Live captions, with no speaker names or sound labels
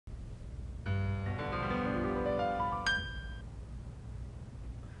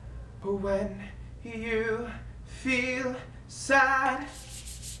When you feel sad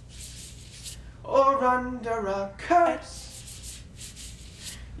or under a curse,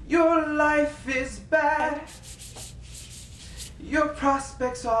 your life is bad, your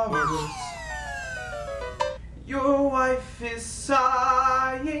prospects are worse, your wife is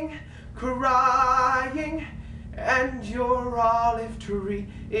sighing, crying, and your olive tree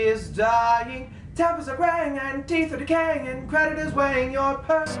is dying. Tempers are graying and teeth are decaying and credit is weighing your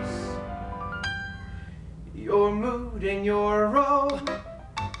purse. Your mood and your role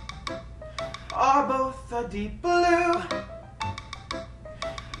are both a deep blue.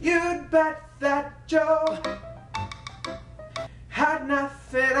 You'd bet that Joe had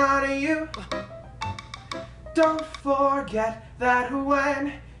nothing on you. Don't forget that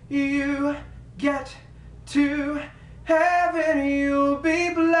when you get to heaven you'll be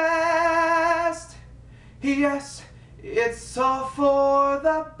blessed. Yes, it's all for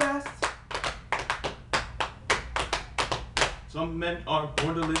the best. Some men are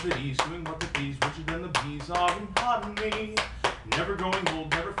born to live at ease, doing what they please, richer than the bees are in honey. Never growing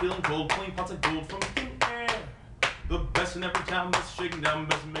old, never feeling cold, playing pots of gold from thin air. The best in every town, best shaking down,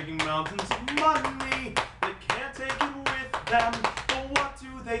 best in making mountains of money. They can't take it with them, but what do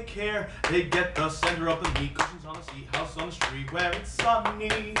they care? They get the center of the meat, cushions on the sea, house on the street where it's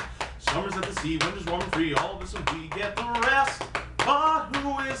sunny. Summers at the sea, winters warm and free, all of us and we get the rest. But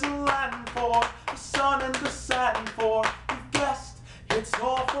who is the land for? The sun and the satin for? You've guessed, it's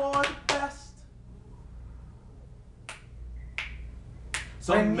all for the best.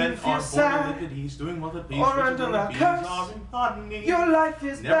 Some men are born to live at ease, doing what they please, richer than the bees are in honey. Your life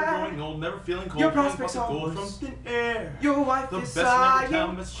is never bad, growing old, never feeling cold, your playing prospects pots of are gold from worse. thin air. Your wife The is best in every sighing,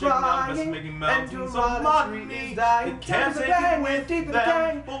 town, best shaking down, best crying, making and mountains your of olive tree money. is dying. They can't Tempers are take it graying with and teeth are them,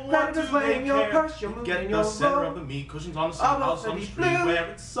 decaying. but what Credit do is they weighing your care? purse, your mood Get and the your center role of the meat, cushions on the sea, are house both on the deep street blue. where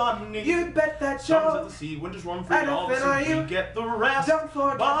it's sunny. You'd bet that Summers at Joe the sea, winters warm and free, had all of us nothing on and you. we get the rest. Don't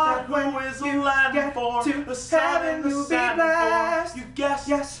forget But that who when is the you land get for? to The sun heaven and the you'll be satin blessed. for? You guessed,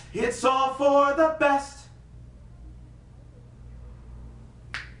 Yes, it's all for the best.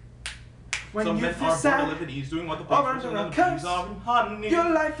 when Some you men feel are born to sad live at ease, doing what the or please, under richer a than the curse, bees are in honey. your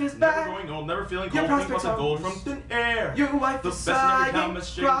life is Never bad, growing old, never feeling your cold, playing prospects pots of are gold worse. from thin air. Your wife The is best in every town, sighing,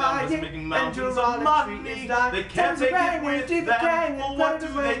 best shaking down, best crying, making and mountains your of olive money. tree is dying. They can't Tempers are take it graying and with teeth are them, decaying, but and what credit do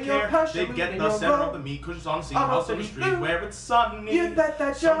is they weighing your care? purse, They your mood get and the your center role of the meat, cushions on the sea, are house both on the deep street blue. where it's sunny. You'd bet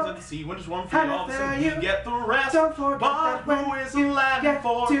that Summers Joe at the sea, winters warm and free, had all of us nothing and on we you. get the rest. Don't forget But that when who is the you land get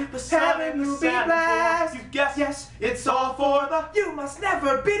for? to The sun heaven and the you'll be satin blessed. for? You guessed, Yes, it's all for the. you must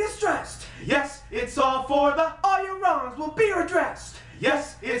never be distressed. Yes, it's all for the. All your wrongs will be redressed.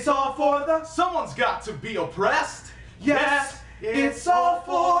 Yes, it's all for the. Someone's got to be oppressed. Yes, it's all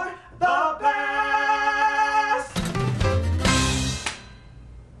for